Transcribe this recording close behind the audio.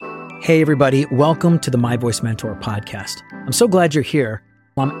Hey, everybody. Welcome to the My Voice Mentor podcast. I'm so glad you're here.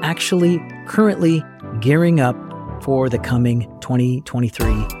 I'm actually currently gearing up for the coming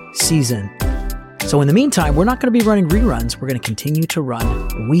 2023 season. So in the meantime, we're not going to be running reruns. We're going to continue to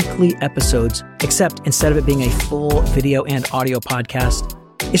run weekly episodes, except instead of it being a full video and audio podcast,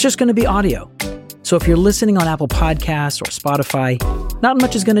 it's just going to be audio. So if you're listening on Apple Podcasts or Spotify, not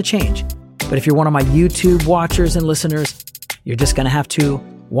much is going to change. But if you're one of my YouTube watchers and listeners, you're just going to have to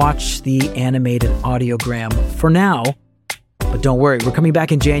watch the animated audiogram for now. But don't worry, we're coming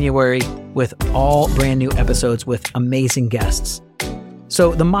back in January with all brand new episodes with amazing guests.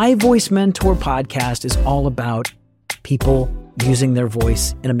 So the My Voice Mentor podcast is all about people using their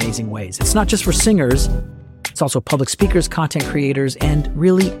voice in amazing ways. It's not just for singers, it's also public speakers, content creators, and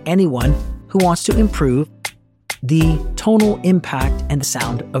really anyone who wants to improve the tonal impact and the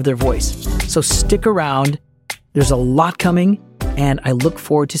sound of their voice. So stick around. There's a lot coming, and I look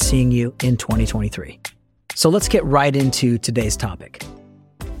forward to seeing you in 2023. So let's get right into today's topic.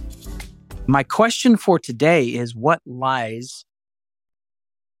 My question for today is, what lies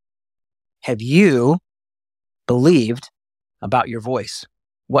have you believed about your voice?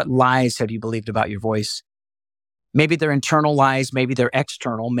 What lies have you believed about your voice? Maybe they're internal lies, maybe they're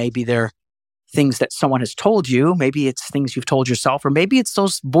external, maybe they're things that someone has told you, maybe it's things you've told yourself, or maybe it's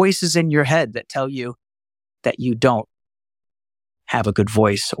those voices in your head that tell you that you don't have a good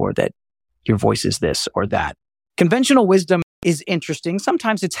voice or that your voice is this or that. Conventional wisdom is interesting.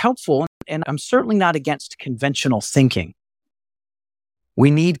 Sometimes it's helpful, and I'm certainly not against conventional thinking. We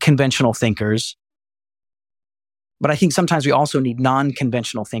need conventional thinkers, but I think sometimes we also need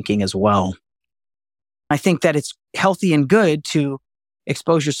non-conventional thinking as well. I think that it's healthy and good to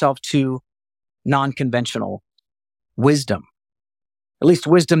expose yourself to non-conventional wisdom, at least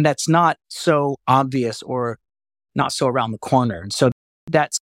wisdom that's not so obvious or not so around the corner. And so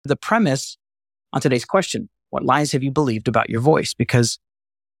that's the premise on today's question. What lies have you believed about your voice? Because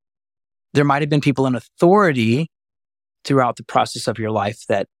there might have been people in authority throughout the process of your life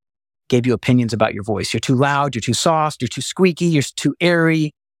that gave you opinions about your voice. You're too loud, you're too soft, you're too squeaky, you're too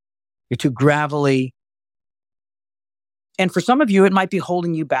airy, you're too gravelly. And for some of you, it might be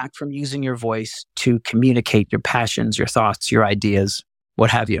holding you back from using your voice to communicate your passions, your thoughts, your ideas,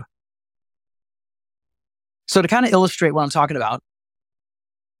 what have you. So to kind of illustrate what I'm talking about,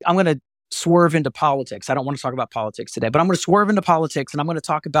 I'm going to swerve into politics. I don't want to talk about politics today, but I'm going to swerve into politics, and I'm going to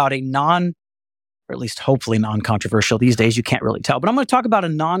talk about a or at least hopefully non-controversial. These days, you can't really tell, but I'm going to talk about a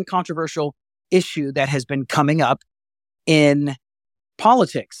non-controversial issue that has been coming up in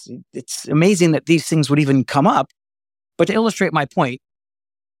politics. It's amazing that these things would even come up. But to illustrate my point,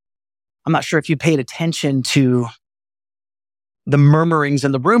 I'm not sure if you paid attention to the murmurings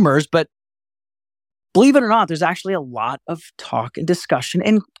and the rumors, but believe it or not, there's actually a lot of talk and discussion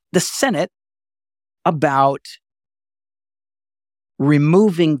in the Senate about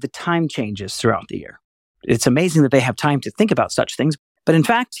removing the time changes throughout the year. It's amazing that they have time to think about such things. But in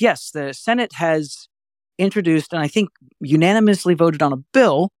fact, yes, the Senate has introduced, and I think unanimously voted on, a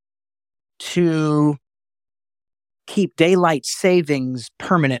bill to keep daylight savings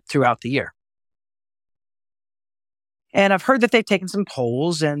permanent throughout the year. And I've heard that they've taken some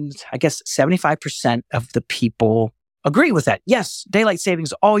polls, and I guess 75% of the people agree with that. Yes, daylight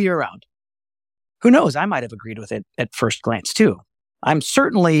savings all year round. Who knows? I might have agreed with it at first glance too. I'm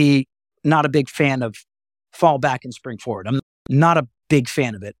certainly not a big fan of fall back and spring forward. I'm not a big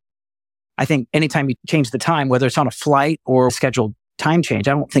fan of it. I think anytime you change the time, whether it's on a flight or scheduled time change,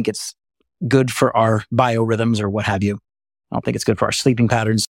 I don't think it's good for our biorhythms or what have you. I don't think it's good for our sleeping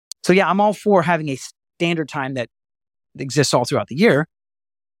patterns. So yeah, I'm all for having a standard time that exists all throughout the year.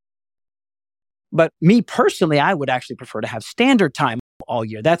 But me personally, I would actually prefer to have standard time all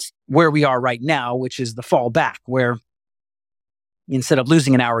year. That's where we are right now, which is the fall back, where instead of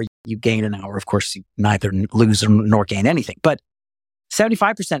losing an hour, you gain an hour. Of course, you neither lose nor gain anything. But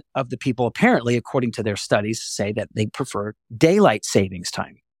 75% of the people, apparently, according to their studies, say that they prefer daylight savings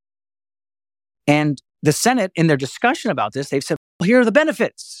time. And the Senate, in their discussion about this, they've said, well, here are the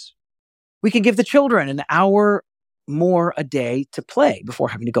benefits. We can give the children an hour more a day to play before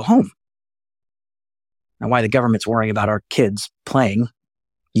having to go home. Now, why the government's worrying about our kids playing,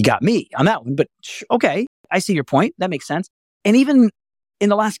 you got me on that one. But okay, I see your point. That makes sense. And even in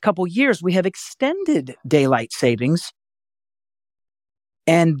the last couple of years, we have extended daylight savings.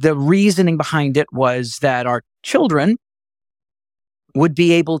 And the reasoning behind it was that our children would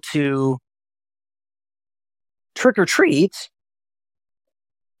be able to trick or treat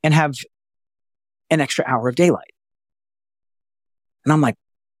and have an extra hour of daylight. And I'm like,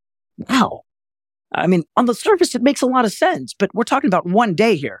 wow. I mean, on the surface, it makes a lot of sense, but we're talking about one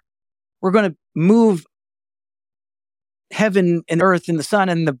day here. we're going to move heaven and earth and the sun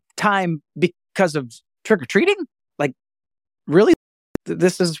and the time because of trick-or-treating? Like, really?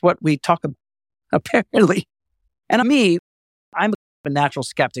 This is what we talk about, apparently. And me, I'm a natural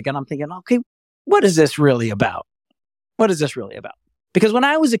skeptic, and I'm thinking, okay, what is this really about? What is this really about? Because when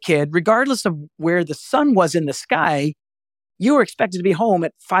I was a kid, regardless of where the sun was in the sky, you were expected to be home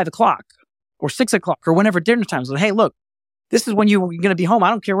at 5 o'clock or 6 o'clock or whenever dinner time was. Hey, look, this is when you're going to be home. I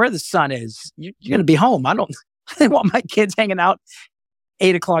don't care where the sun is. You're going to be home. I don't want my kids hanging out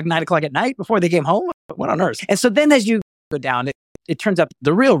 8 o'clock, 9 o'clock at night before they came home. What on earth? And so then as you go down, it turns out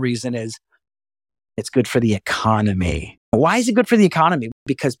the real reason is it's good for the economy. Why is it good for the economy?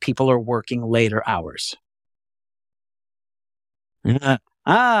 Because people are working later hours.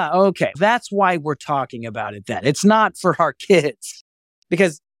 Okay. That's why we're talking about it then. It's not for our kids.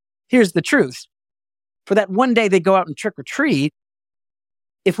 Because here's the truth. For that one day they go out and trick or treat,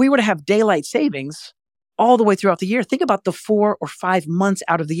 if we were to have daylight savings all the way throughout the year, think about the 4 or 5 months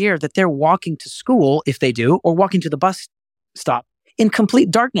out of the year that they're walking to school, if they do, or walking to the bus stop in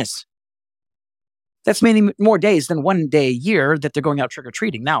complete darkness. That's many more days than one day a year that they're going out trick or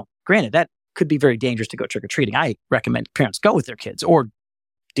treating. Now, granted, that could be very dangerous to go trick or treating. I recommend parents go with their kids or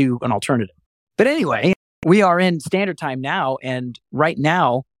do an alternative. But anyway, we are in standard time now. And right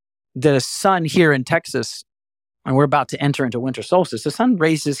now, the sun here in Texas, and we're about to enter into winter solstice, the sun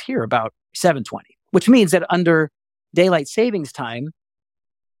raises here about 7:20, which means that under daylight savings time,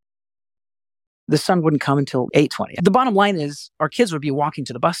 the sun wouldn't come until 8:20. The bottom line is our kids would be walking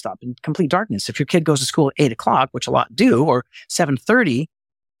to the bus stop in complete darkness. If your kid goes to school at 8 o'clock, which a lot do, or 7:30,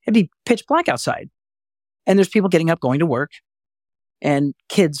 it'd be pitch black outside. And there's people getting up, going to work, and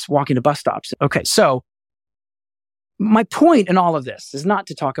kids walking to bus stops. Okay, so my point in all of this is not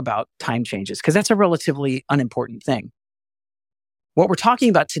to talk about time changes, because that's a relatively unimportant thing. What we're talking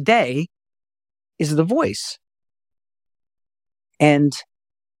about today is the voice. And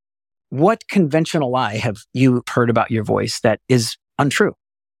what conventional lie have you heard about your voice that is untrue?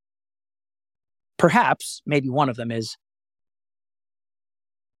 Perhaps, maybe one of them is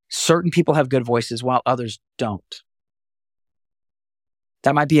certain people have good voices while others don't.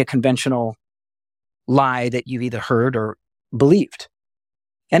 That might be a conventional lie that you've either heard or believed.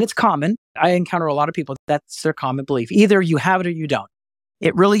 And it's common. I encounter a lot of people, that's their common belief. Either you have it or you don't.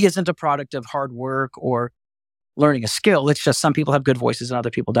 It really isn't a product of hard work or learning a skill. It's just some people have good voices and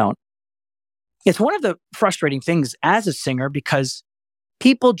other people don't. It's one of the frustrating things as a singer, because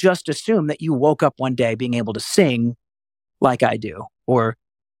people just assume that you woke up one day being able to sing like I do or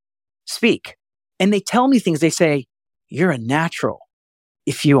speak. And they tell me things. They say, you're a natural.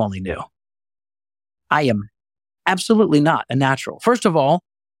 If you only knew. I am absolutely not a natural. First of all,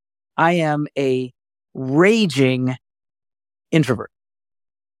 I am a raging introvert.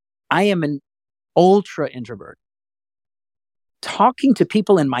 I am an ultra introvert. Talking to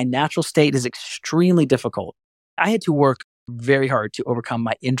people in my natural state is extremely difficult. I had to work very hard to overcome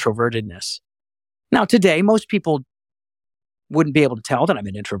my introvertedness. Now, today, most people wouldn't be able to tell that I'm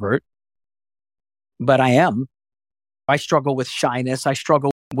an introvert, but I am. I struggle with shyness. I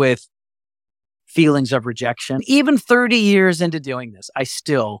struggle with feelings of rejection. Even 30 years into doing this, I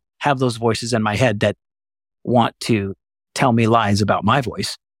still have those voices in my head that want to tell me lies about my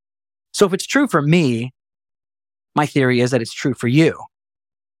voice. So if it's true for me, my theory is that it's true for you.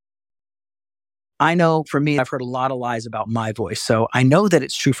 I know for me, I've heard a lot of lies about my voice, so I know that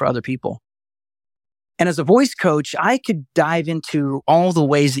it's true for other people. And as a voice coach, I could dive into all the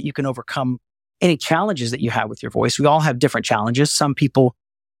ways that you can overcome any challenges that you have with your voice. We all have different challenges. Some people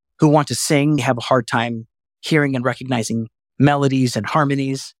who want to sing have a hard time hearing and recognizing melodies and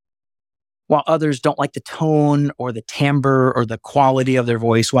harmonies, while others don't like the tone or the timbre or the quality of their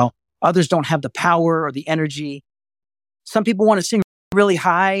voice, while others don't have the power or the energy. Some people want to sing really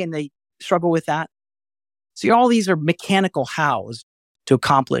high and they struggle with that. So all these are mechanical hows to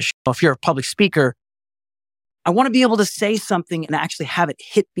accomplish. If you're a public speaker, I want to be able to say something and actually have it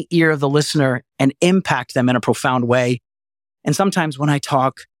hit the ear of the listener and impact them in a profound way. And sometimes when I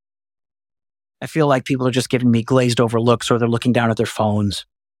talk, I feel like people are just giving me glazed over looks or they're looking down at their phones.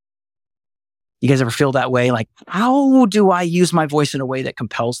 You guys ever feel that way? Like, how do I use my voice in a way that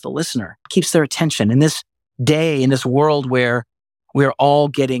compels the listener, keeps their attention in this day, in this world where we're all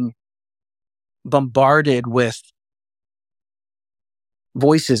getting bombarded with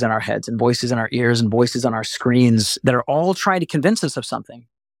voices in our heads and voices in our ears and voices on our screens that are all trying to convince us of something?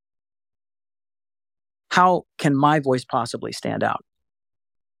 How can my voice possibly stand out?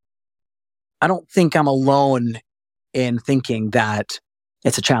 I don't think I'm alone in thinking that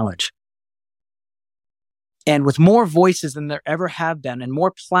it's a challenge. And with more voices than there ever have been and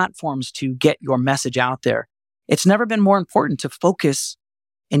more platforms to get your message out there, it's never been more important to focus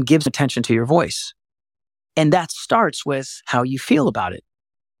and give attention to your voice. And that starts with how you feel about it.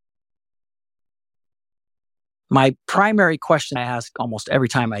 My primary question I ask almost every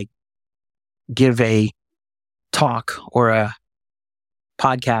time I give a talk or a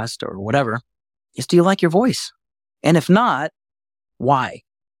podcast or whatever is, do you like your voice? And if not, why?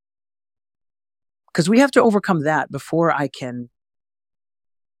 Because we have to overcome that before I can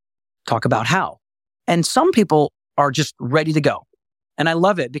talk about how. And some people are just ready to go. And I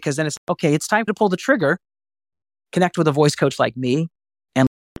love it because then it's, okay, it's time to pull the trigger, connect with a voice coach like me, and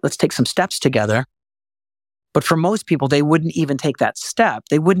let's take some steps together. But for most people, they wouldn't even take that step.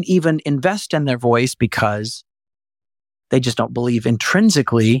 They wouldn't even invest in their voice because they just don't believe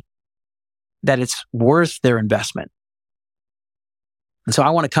intrinsically that it's worth their investment. And so I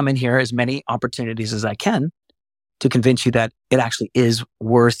want to come in here as many opportunities as I can to convince you that it actually is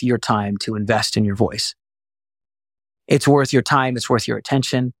worth your time to invest in your voice. It's worth your time. It's worth your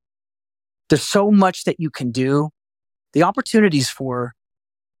attention. There's so much that you can do. The opportunities for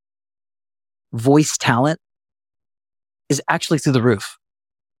voice talent is actually through the roof.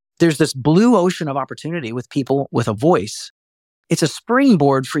 There's this blue ocean of opportunity with people with a voice. It's a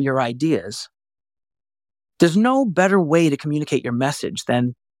springboard for your ideas. There's no better way to communicate your message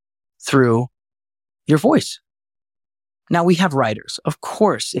than through your voice. Now, we have writers. Of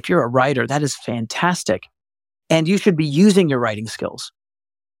course, if you're a writer, that is fantastic. And you should be using your writing skills.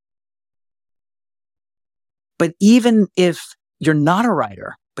 But even if you're not a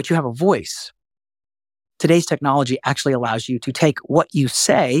writer, but you have a voice, today's technology actually allows you to take what you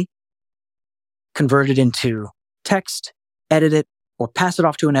say, convert it into text, edit it, or pass it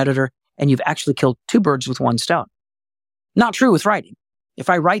off to an editor, and you've actually killed two birds with one stone. Not true with writing. If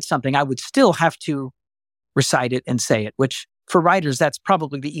I write something, I would still have to recite it and say it, which for writers, that's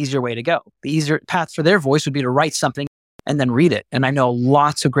probably the easier way to go. The easier path for their voice would be to write something and then read it. And I know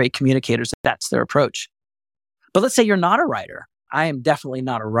lots of great communicators, that's their approach. But let's say you're not a writer. I am definitely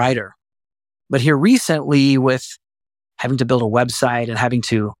not a writer. But here recently, with having to build a website and having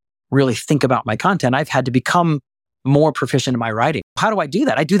to really think about my content, I've had to become more proficient in my writing. How do I do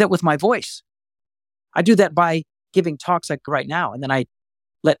that? I do that with my voice. I do that by giving talks like right now. And then I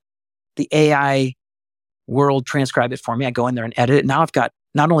let the AI world transcribe it for me. I go in there and edit it. Now I've got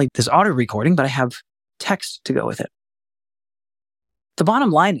not only this audio recording, but I have text to go with it. The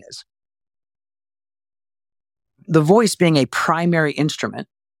bottom line is, the voice being a primary instrument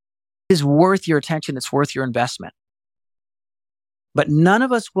is worth your attention. It's worth your investment. But none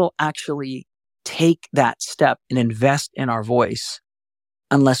of us will actually take that step and invest in our voice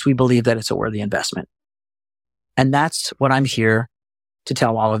unless we believe that it's a worthy investment. And that's what I'm here to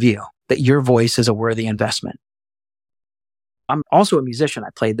tell all of you, that your voice is a worthy investment. I'm also a musician. I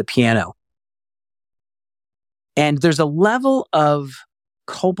played the piano. And there's a level of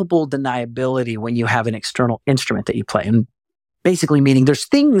culpable deniability when you have an external instrument that you play. And basically meaning there's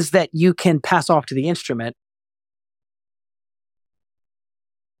things that you can pass off to the instrument.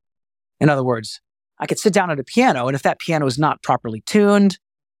 In other words, I could sit down at a piano, and if that piano is not properly tuned,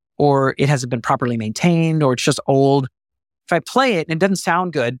 or it hasn't been properly maintained, or it's just old, if I play it and it doesn't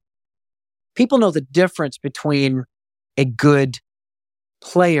sound good, people know the difference between a good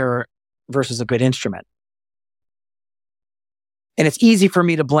player versus a good instrument. And it's easy for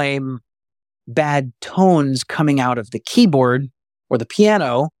me to blame bad tones coming out of the keyboard or the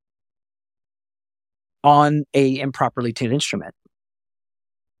piano on a improperly tuned instrument.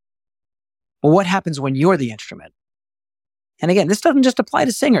 Well, what happens when you're the instrument? And again, this doesn't just apply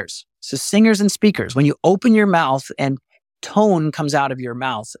to singers. So singers and speakers, when you open your mouth and tone comes out of your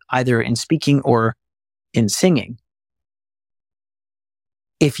mouth, either in speaking or in singing,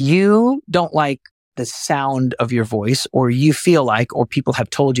 if you don't like the sound of your voice, or you feel like, or people have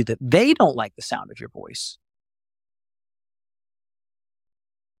told you that they don't like the sound of your voice,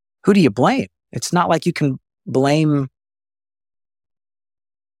 who do you blame? It's not like you can blame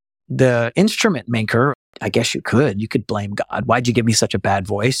the instrument maker. I guess you could. You could blame God. Why'd you give me such a bad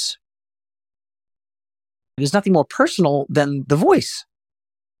voice? There's nothing more personal than the voice.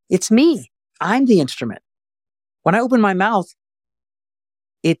 It's me. I'm the instrument. When I open my mouth,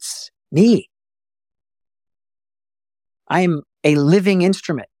 it's me. I am a living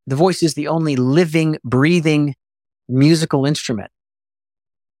instrument. The voice is the only living, breathing musical instrument.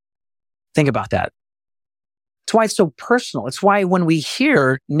 Think about that. It's why it's so personal. It's why when we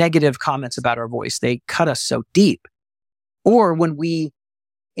hear negative comments about our voice, they cut us so deep. Or when we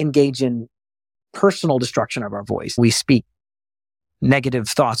engage in personal destruction of our voice, we speak negative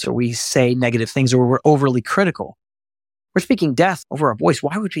thoughts or we say negative things or we're overly critical. We're speaking death over our voice.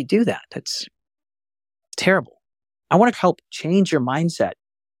 Why would we do that? That's terrible. I want to help change your mindset.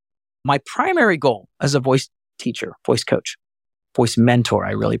 My primary goal as a voice teacher, voice coach, voice mentor,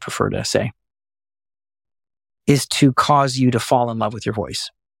 I really prefer to say, is to cause you to fall in love with your voice.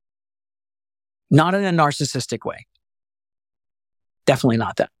 Not in a narcissistic way. Definitely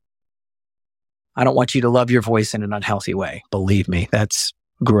not that. I don't want you to love your voice in an unhealthy way. Believe me, that's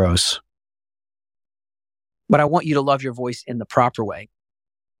gross. But I want you to love your voice in the proper way.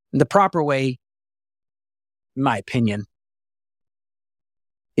 And the proper way, in my opinion,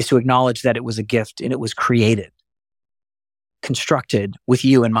 is to acknowledge that it was a gift and it was created, constructed with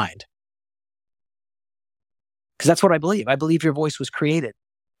you in mind. Because that's what I believe. I believe your voice was created,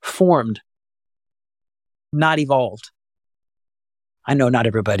 formed, not evolved. I know not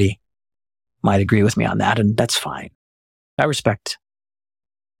everybody might agree with me on that, and that's fine. I respect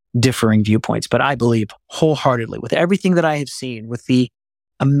differing viewpoints, but I believe wholeheartedly with everything that I have seen, with the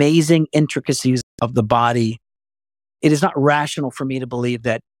amazing intricacies of the body, it is not rational for me to believe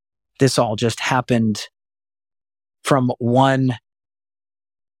that this all just happened from one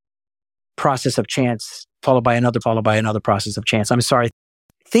process of chance, followed by another process of chance. I'm sorry.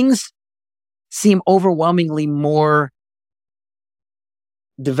 Things seem overwhelmingly more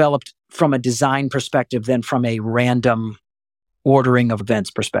developed from a design perspective than from a random ordering of events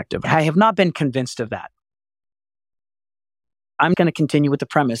perspective. I have not been convinced of that. I'm going to continue with the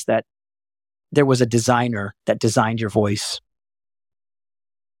premise that there was a designer that designed your voice.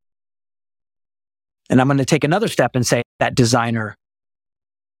 And I'm going to take another step and say that designer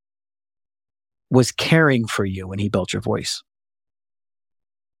was caring for you when he built your voice.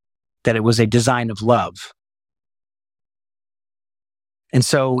 That it was a design of love. And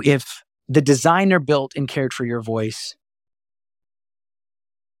so if the designer built and cared for your voice,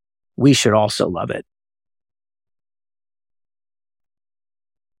 we should also love it.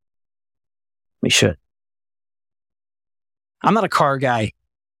 We should. I'm not a car guy,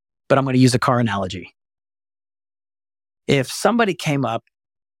 but I'm going to use a car analogy. If somebody came up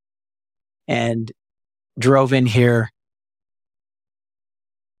and drove in here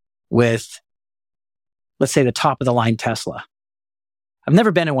with, let's say, the top of the line Tesla. I've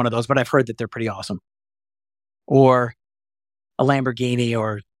never been in one of those, but I've heard that they're pretty awesome. Or a Lamborghini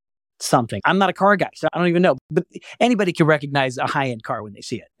or something. I'm not a car guy, so I don't even know. But anybody can recognize a high-end car when they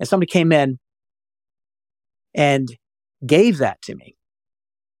see it. And somebody came in and gave that to me.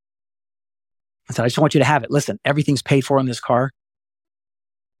 I said, I just want you to have it. Listen, everything's paid for in this car.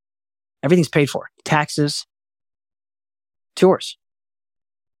 Everything's paid for. Taxes, it's yours.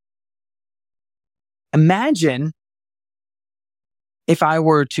 Imagine if I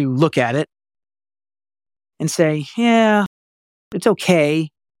were to look at it and say, yeah, it's okay.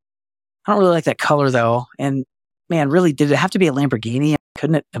 I don't really like that color though. And man, really, did it have to be a Lamborghini?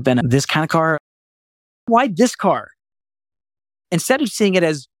 Couldn't it have been this kind of car? Why this car? Instead of seeing it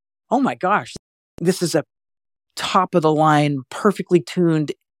as, oh my gosh, this is a top of the line, perfectly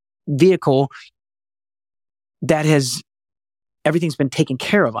tuned vehicle that has, everything's been taken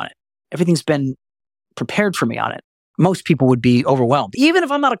care of on it. Everything's been prepared for me on it. Most people would be overwhelmed. Even if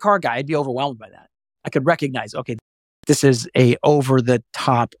I'm not a car guy, I'd be overwhelmed by that. I could recognize, okay, this is a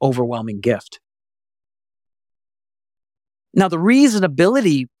over-the-top, overwhelming gift. Now, the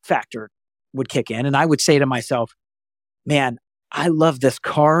reasonability factor would kick in, and I would say to myself, man, I love this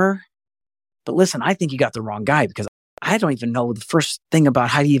car, but listen, I think you got the wrong guy because I don't even know the first thing about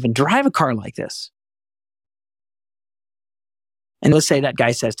how to even drive a car like this. And let's say that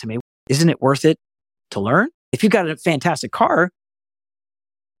guy says to me, isn't it worth it to learn? If you've got a fantastic car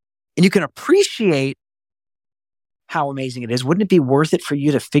and you can appreciate how amazing it is, wouldn't it be worth it for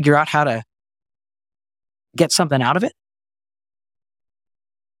you to figure out how to get something out of it?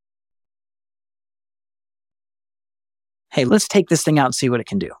 Hey, let's take this thing out and see what it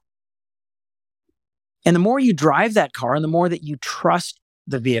can do. And the more you drive that car and the more that you trust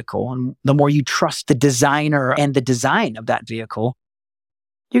the vehicle and the more you trust the designer and the design of that vehicle,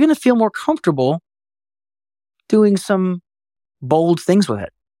 you're going to feel more comfortable doing some bold things with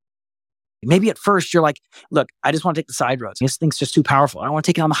it. Maybe at first you're like, look, I just want to take the side roads. This thing's just too powerful. I don't want to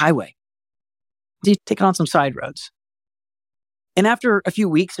take it on the highway. You take it on some side roads. And after a few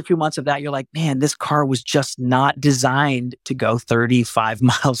weeks, a few months of that, you're like, man, this car was just not designed to go 35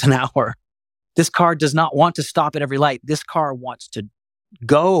 miles an hour. This car does not want to stop at every light. This car wants to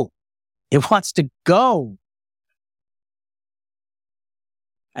go. It wants to go.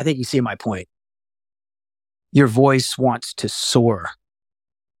 I think you see my point. Your voice wants to soar.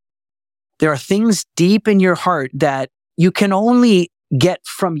 There are things deep in your heart that you can only get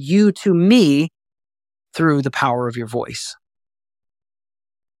from you to me through the power of your voice.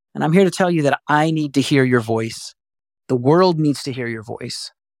 And I'm here to tell you that I need to hear your voice. The world needs to hear your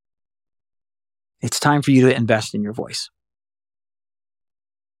voice. It's time for you to invest in your voice.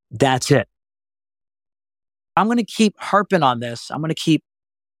 That's it. I'm going to keep harping on this. I'm going to keep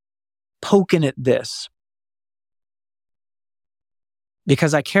poking at this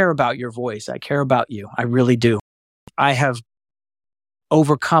because I care about your voice. I care about you. I really do. I have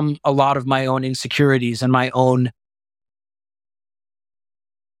overcome a lot of my own insecurities and my own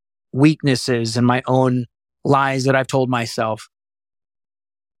weaknesses and my own lies that I've told myself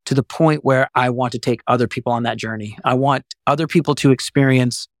to the point where I want to take other people on that journey. I want other people to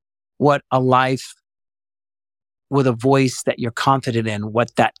experience what a life with a voice that you're confident in,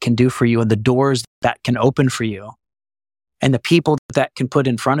 what that can do for you and the doors that can open for you and the people that can put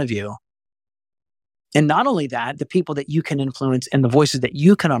in front of you. And not only that, the people that you can influence and the voices that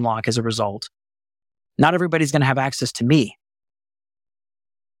you can unlock as a result. Not everybody's going to have access to me,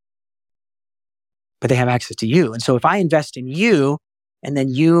 but they have access to you. And so if I invest in you and then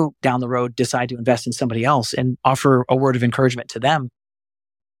you down the road decide to invest in somebody else and offer a word of encouragement to them,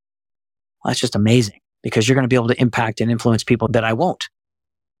 well, that's just amazing because you're going to be able to impact and influence people that I won't.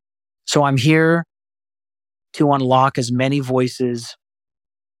 So I'm here to unlock as many voices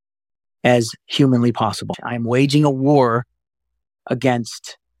as humanly possible. I'm waging a war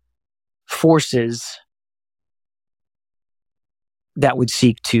against forces that would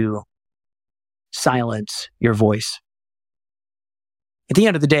seek to silence your voice. At the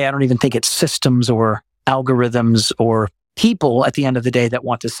end of the day, I don't even think it's systems or algorithms or people at the end of the day that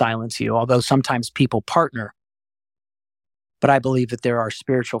want to silence you, although sometimes people partner. But I believe that there are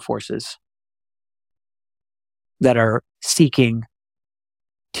spiritual forces that are seeking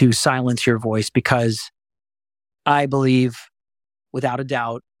to silence your voice because I believe, without a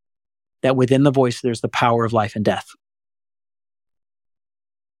doubt, that within the voice, there's the power of life and death.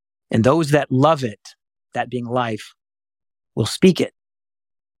 And those that love it, that being life, will speak it.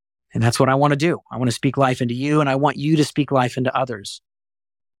 And that's what I want to do. I want to speak life into you, and I want you to speak life into others.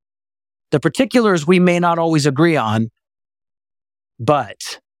 The particulars we may not always agree on,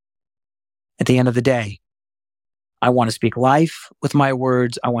 but at the end of the day, I want to speak life with my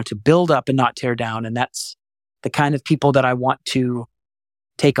words. I want to build up and not tear down. And that's the kind of people that I want to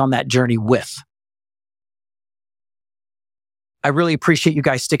take on that journey with. I really appreciate you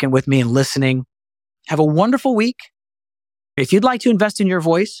guys sticking with me and listening. Have a wonderful week. If you'd like to invest in your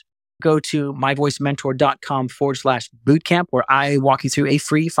voice, go to myvoicementor.com/bootcamp, where I walk you through a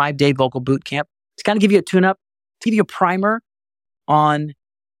free 5-day vocal bootcamp to kind of give you a tune-up, to give you a primer on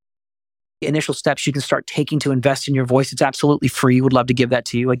the initial steps you can start taking to invest in your voice. It's absolutely free. Would love to give that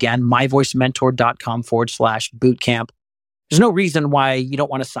to you. Again, myvoicementor.com/bootcamp. There's no reason why you don't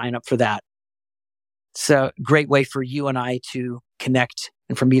want to sign up for that. It's a great way for you and I to connect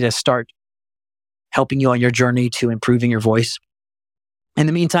and for me to start helping you on your journey to improving your voice. In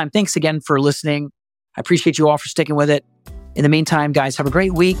the meantime, thanks again for listening. I appreciate you all for sticking with it. In the meantime, guys, have a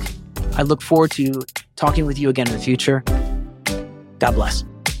great week. I look forward to talking with you again in the future. God bless.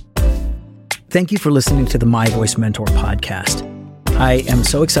 Thank you for listening to the My Voice Mentor podcast. I am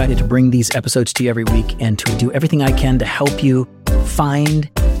so excited to bring these episodes to you every week and to do everything I can to help you find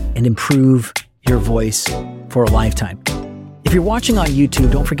and improve your voice for a lifetime. If you're watching on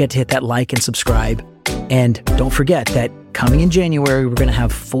YouTube, don't forget to hit that like and subscribe. And don't forget that coming in January, we're going to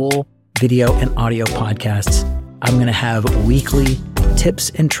have full video and audio podcasts. I'm going to have weekly tips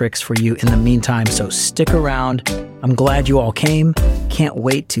and tricks for you in the meantime. So stick around. I'm glad you all came. Can't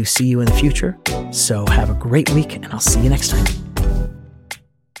wait to see you in the future. So have a great week and I'll see you next time.